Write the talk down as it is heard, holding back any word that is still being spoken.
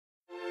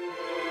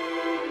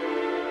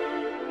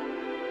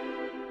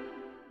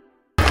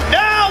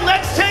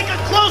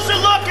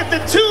the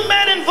two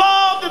men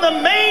involved in the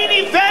main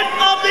event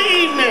of the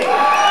evening.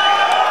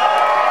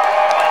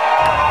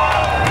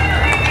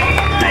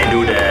 I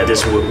knew that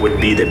this would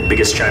be the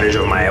biggest challenge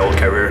of my whole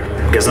career,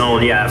 because not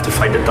only I have to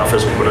fight the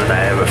toughest opponent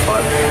I ever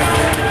fought,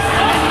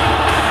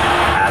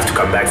 I have to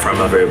come back from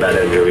a very bad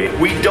injury.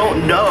 We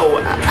don't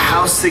know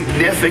how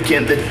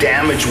significant the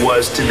damage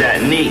was to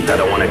that knee. I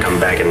don't want to come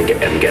back and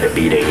get a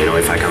beating. You know,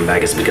 if I come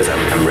back, it's because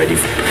I'm ready.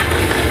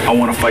 I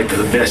want to fight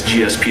the best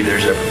GSP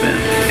there's ever been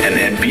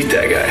and beat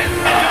that guy.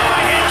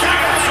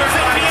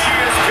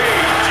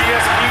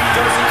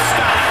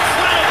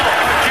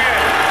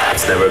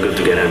 It's never good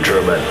to get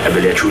injured, but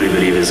I truly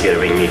believe it's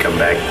giving me come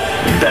back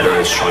better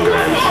and stronger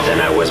than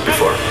I was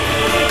before.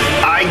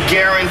 I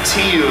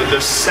guarantee you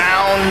the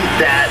sound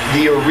that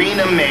the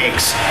arena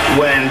makes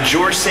when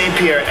George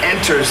St-Pierre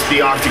enters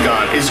the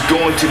octagon is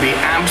going to be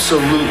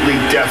absolutely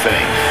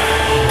deafening.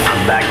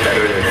 I'm back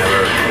better than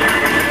ever.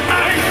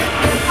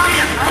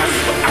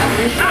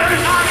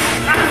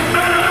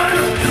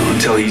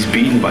 Until he's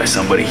beaten by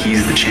somebody,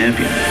 he's the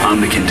champion. I'm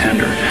the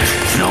contender.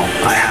 No,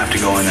 I have to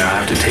go in there. I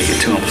have to take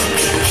it to him.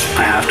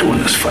 I have to win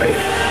this fight.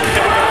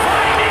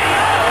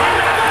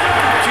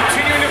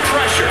 Continuing the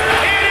pressure.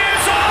 It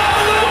is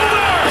all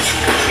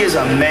over! He is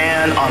a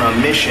man on a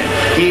mission.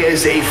 He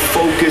is a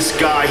focused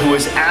guy who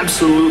is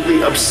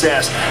absolutely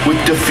obsessed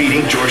with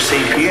defeating George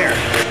St-Pierre.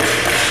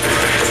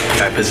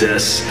 I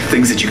possess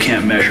things that you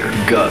can't measure: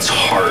 guts,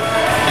 heart,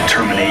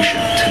 determination,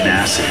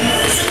 tenacity.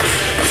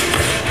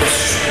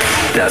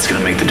 That's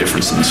going to make the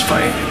difference in this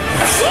fight.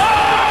 Whoa!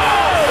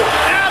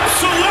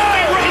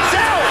 Absolutely runs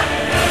out!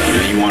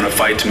 You want to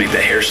fight to make the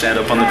hair stand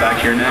up on the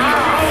back of your neck?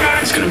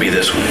 It's going to be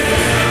this one. Here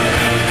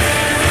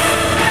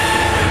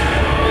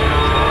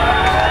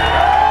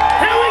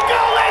we go,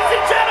 ladies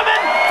and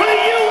gentlemen, for the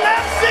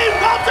UFC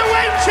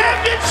Welterweight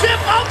Championship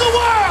of the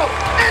world.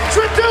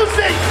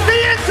 Introducing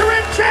the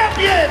interim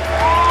champion,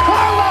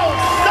 Carlos,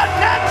 the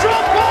Natural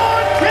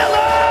Born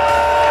Killer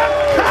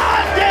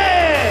Condit.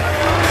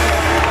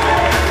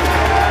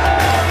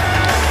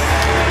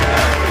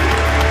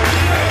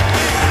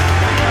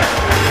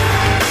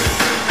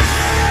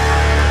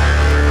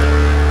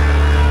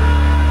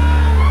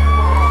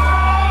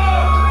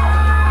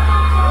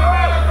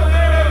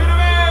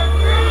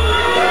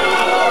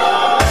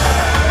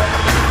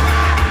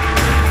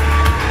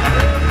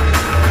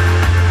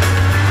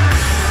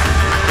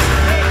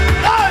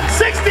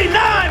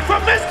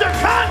 Mr.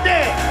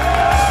 Condit!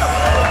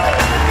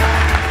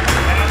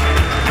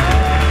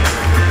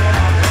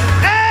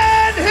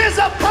 And his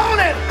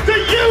opponent, the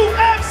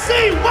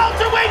UFC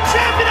Welterweight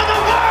Champion of the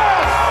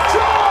World,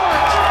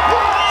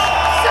 George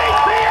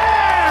St-Pierre!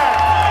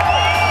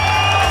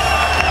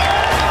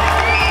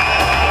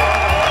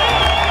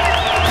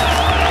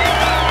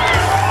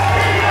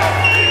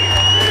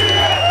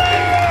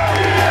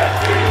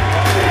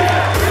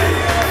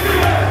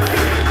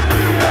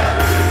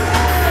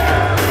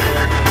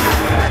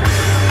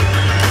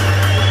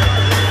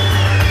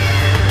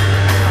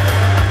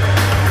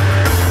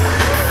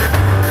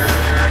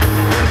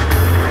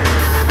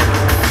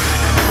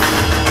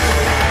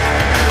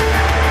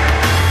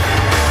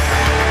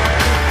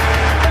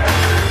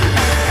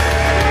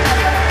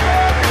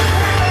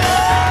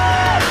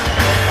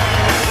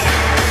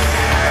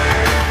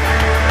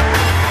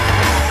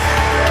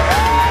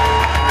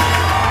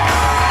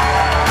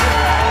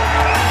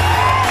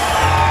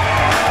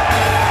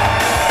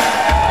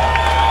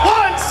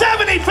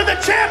 For the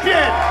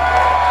champion!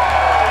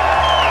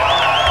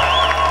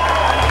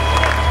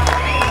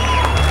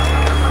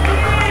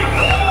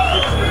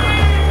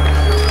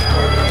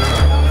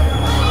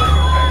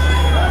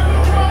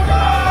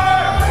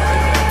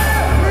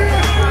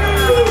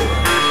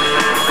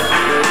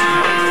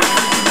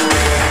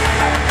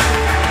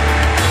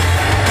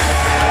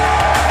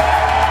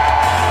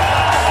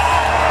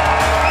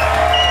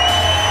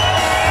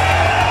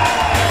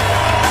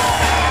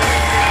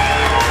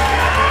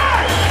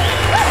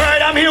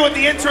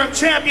 The interim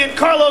champion,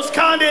 Carlos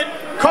Condit.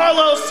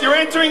 Carlos, you're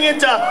entering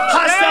into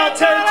hostile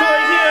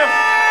territory here.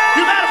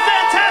 You've had a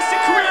fantastic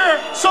career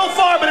so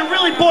far, but it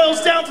really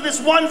boils down to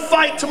this one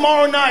fight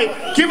tomorrow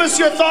night. Give us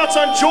your thoughts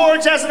on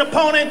George as an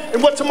opponent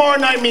and what tomorrow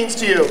night means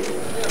to you.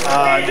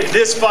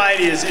 This fight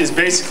is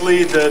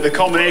basically the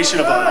culmination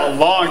of a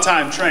long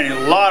time training, a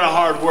lot of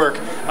hard work.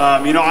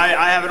 You know,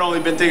 I haven't only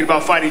been thinking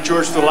about fighting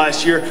George for the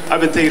last year.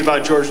 I've been thinking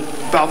about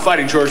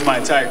fighting George my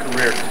entire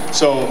carear.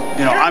 So,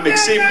 you know, I'm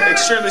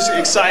extremely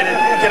excited.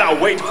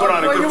 Cannot wait to put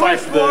on a good fight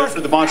for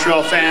the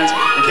Montreal fans,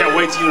 and can't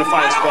wait to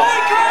unify as well.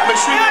 I'm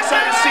extremely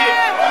excited to see it.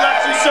 Good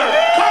luck to you, sir.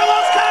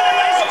 Carlos Condit,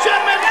 ladies and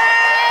gentlemen.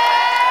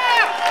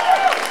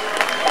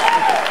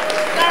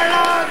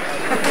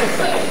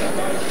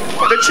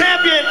 The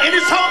champion in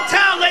his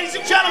hometown, ladies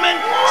and gentlemen,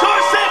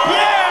 George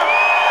St-Pierre.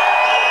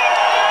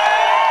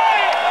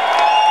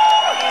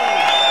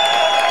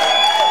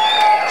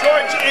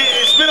 George,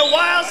 it's been a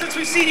while since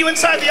we've seen you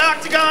inside the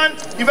octagon.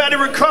 You've had to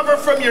recover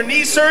from your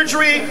knee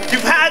surgery.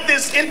 You've had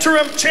this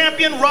interim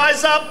champion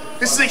rise up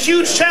This is a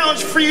huge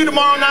challenge for you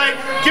tomorrow night.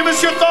 Give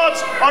us your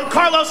thoughts on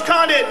Carlos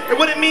Condit and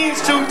what it means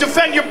to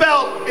defend your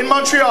belt in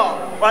Montreal.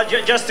 Well,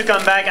 just to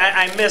come back,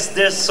 I missed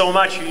this so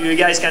much, you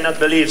guys cannot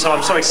believe, so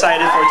I'm so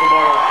excited for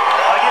tomorrow.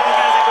 I'll give you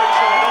guys a good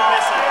show, don't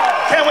miss it.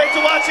 Can't wait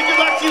to watch it. Good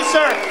luck to you,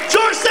 sir.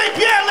 George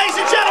St-Pierre, ladies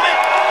and gentlemen.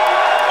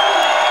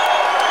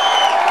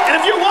 And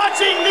if you're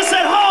watching this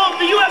at home,